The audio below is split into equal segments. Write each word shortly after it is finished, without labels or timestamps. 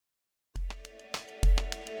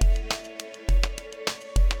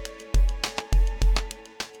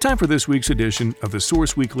Time for this week's edition of the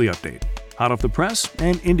Source Weekly Update. Hot off the press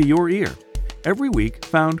and into your ear. Every week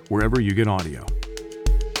found wherever you get audio.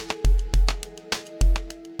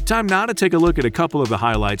 Time now to take a look at a couple of the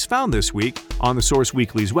highlights found this week on the Source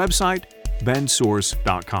Weekly's website,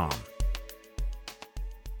 bensource.com.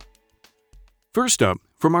 First up,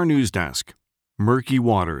 from our news desk, murky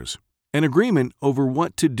waters. An agreement over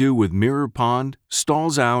what to do with Mirror Pond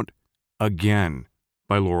stalls out again,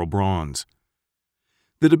 by Laurel Bronze.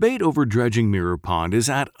 The debate over dredging Mirror Pond is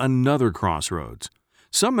at another crossroads.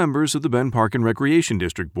 Some members of the Bend Park and Recreation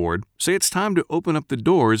District Board say it's time to open up the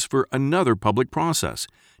doors for another public process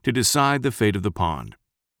to decide the fate of the pond.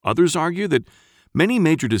 Others argue that many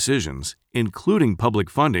major decisions, including public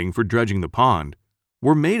funding for dredging the pond,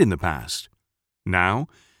 were made in the past. Now,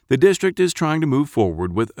 the district is trying to move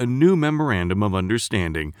forward with a new memorandum of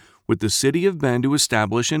understanding with the City of Bend to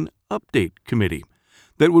establish an update committee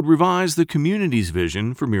that would revise the community's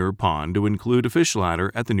vision for Mirror Pond to include a fish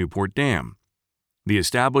ladder at the Newport Dam. The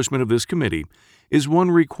establishment of this committee is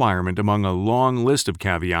one requirement among a long list of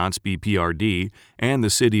caveats BPRD and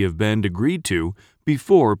the City of Bend agreed to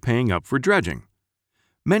before paying up for dredging.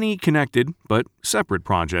 Many connected but separate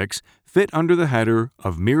projects fit under the header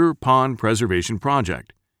of Mirror Pond Preservation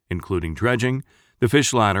Project, including dredging, the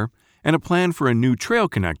fish ladder, and a plan for a new trail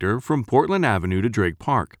connector from Portland Avenue to Drake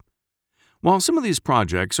Park. While some of these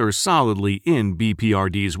projects are solidly in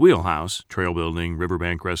BPRD's wheelhouse, trail building,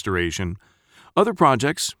 riverbank restoration, other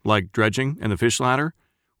projects, like dredging and the fish ladder,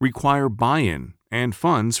 require buy-in and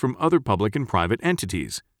funds from other public and private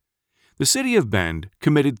entities. The City of Bend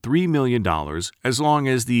committed $3 million as long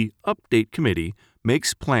as the Update Committee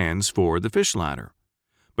makes plans for the fish ladder.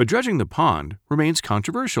 But dredging the pond remains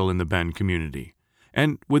controversial in the Bend community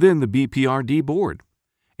and within the BPRD board.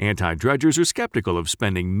 Anti-dredgers are skeptical of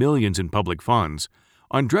spending millions in public funds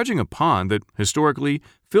on dredging a pond that historically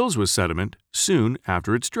fills with sediment soon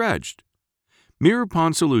after it's dredged. Mirror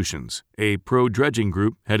Pond Solutions, a pro-dredging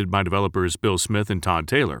group headed by developers Bill Smith and Todd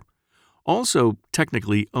Taylor, also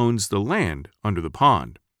technically owns the land under the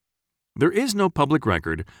pond. There is no public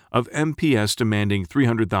record of MPS demanding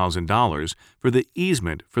 $300,000 for the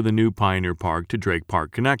easement for the new Pioneer Park to Drake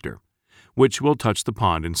Park connector, which will touch the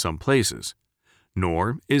pond in some places.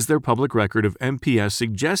 Nor is there public record of MPS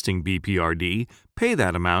suggesting BPRD pay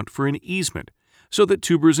that amount for an easement so that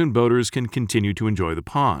tubers and boaters can continue to enjoy the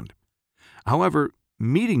pond. However,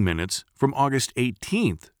 meeting minutes from August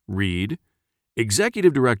 18th read,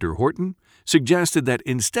 Executive Director Horton suggested that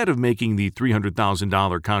instead of making the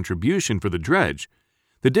 $300,000 contribution for the dredge,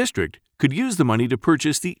 the district could use the money to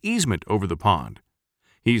purchase the easement over the pond.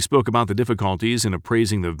 He spoke about the difficulties in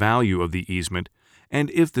appraising the value of the easement, and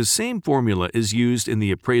if the same formula is used in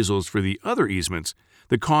the appraisals for the other easements,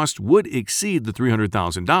 the cost would exceed the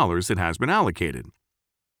 $300,000 that has been allocated.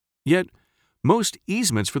 Yet, most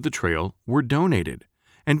easements for the trail were donated,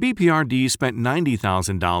 and BPRD spent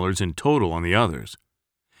 $90,000 in total on the others.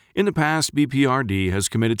 In the past, BPRD has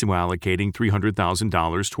committed to allocating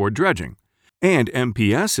 $300,000 toward dredging, and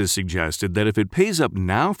MPS has suggested that if it pays up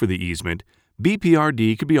now for the easement,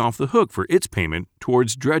 BPRD could be off the hook for its payment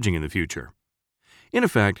towards dredging in the future. In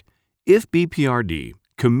effect, if BPRD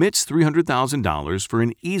commits $300,000 for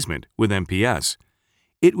an easement with MPS,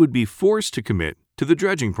 it would be forced to commit to the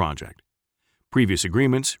dredging project. Previous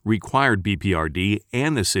agreements required BPRD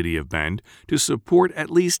and the City of Bend to support at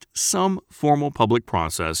least some formal public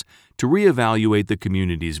process to reevaluate the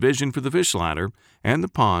community's vision for the fish ladder and the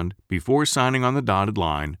pond before signing on the dotted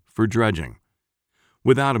line for dredging.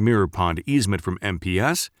 Without a Mirror Pond easement from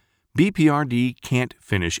MPS, BPRD can't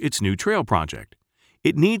finish its new trail project.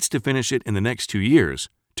 It needs to finish it in the next 2 years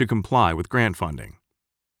to comply with grant funding.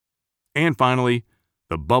 And finally,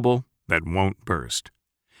 the bubble that won't burst.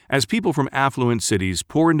 As people from affluent cities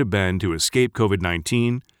pour into Bend to escape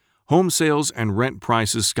COVID-19, home sales and rent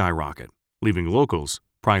prices skyrocket, leaving locals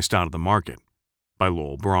priced out of the market. By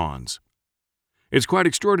Laurel Bronze. It's quite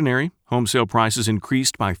extraordinary. Home sale prices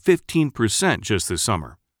increased by 15% just this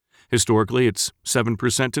summer. Historically, it's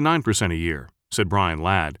 7% to 9% a year, said Brian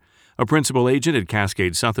Ladd, a principal agent at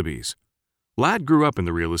Cascade Sotheby's. Ladd grew up in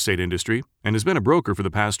the real estate industry and has been a broker for the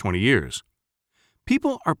past 20 years.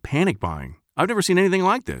 People are panic buying. I've never seen anything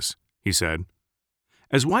like this, he said.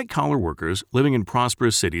 As white-collar workers living in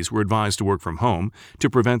prosperous cities were advised to work from home to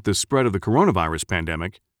prevent the spread of the coronavirus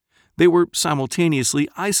pandemic, they were simultaneously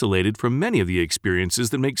isolated from many of the experiences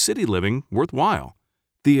that make city living worthwhile: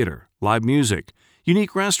 theater, live music,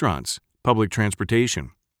 unique restaurants, public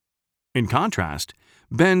transportation. In contrast,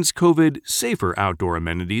 Bend's COVID-safer outdoor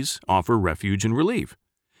amenities offer refuge and relief.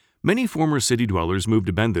 Many former city dwellers moved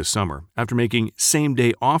to Bend this summer after making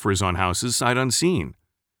same-day offers on houses sight unseen.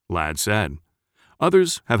 Ladd said.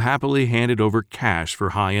 Others have happily handed over cash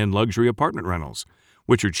for high-end luxury apartment rentals,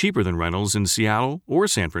 which are cheaper than rentals in Seattle or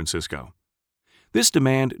San Francisco. This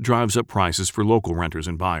demand drives up prices for local renters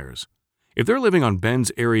and buyers. If they're living on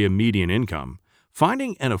Bend's area median income,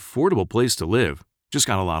 finding an affordable place to live just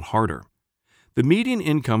got a lot harder. The median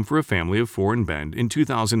income for a family of four in Bend in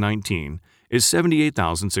 2019 is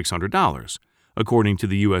 $78,600, according to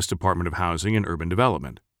the U.S. Department of Housing and Urban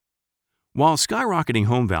Development. While skyrocketing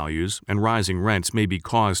home values and rising rents may be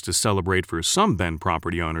cause to celebrate for some Bend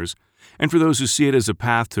property owners, and for those who see it as a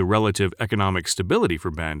path to relative economic stability for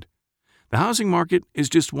Bend, the housing market is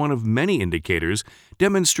just one of many indicators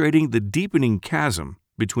demonstrating the deepening chasm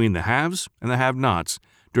between the haves and the have-nots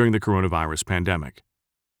during the coronavirus pandemic.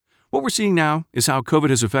 What we're seeing now is how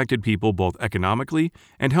COVID has affected people both economically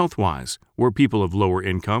and health-wise, where people of lower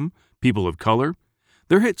income, people of color,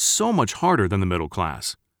 they're hit so much harder than the middle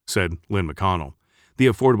class, said Lynn McConnell, the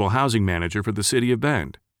affordable housing manager for the city of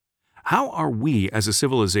Bend. How are we as a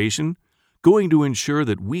civilization going to ensure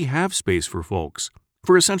that we have space for folks,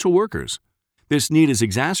 for essential workers? This need is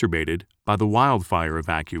exacerbated by the wildfire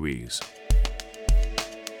evacuees.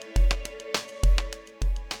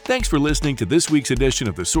 Thanks for listening to this week's edition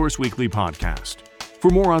of the Source Weekly podcast. For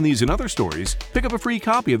more on these and other stories, pick up a free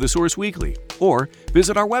copy of the Source Weekly or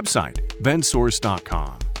visit our website,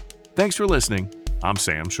 bendsource.com. Thanks for listening. I'm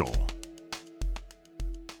Sam Scholl.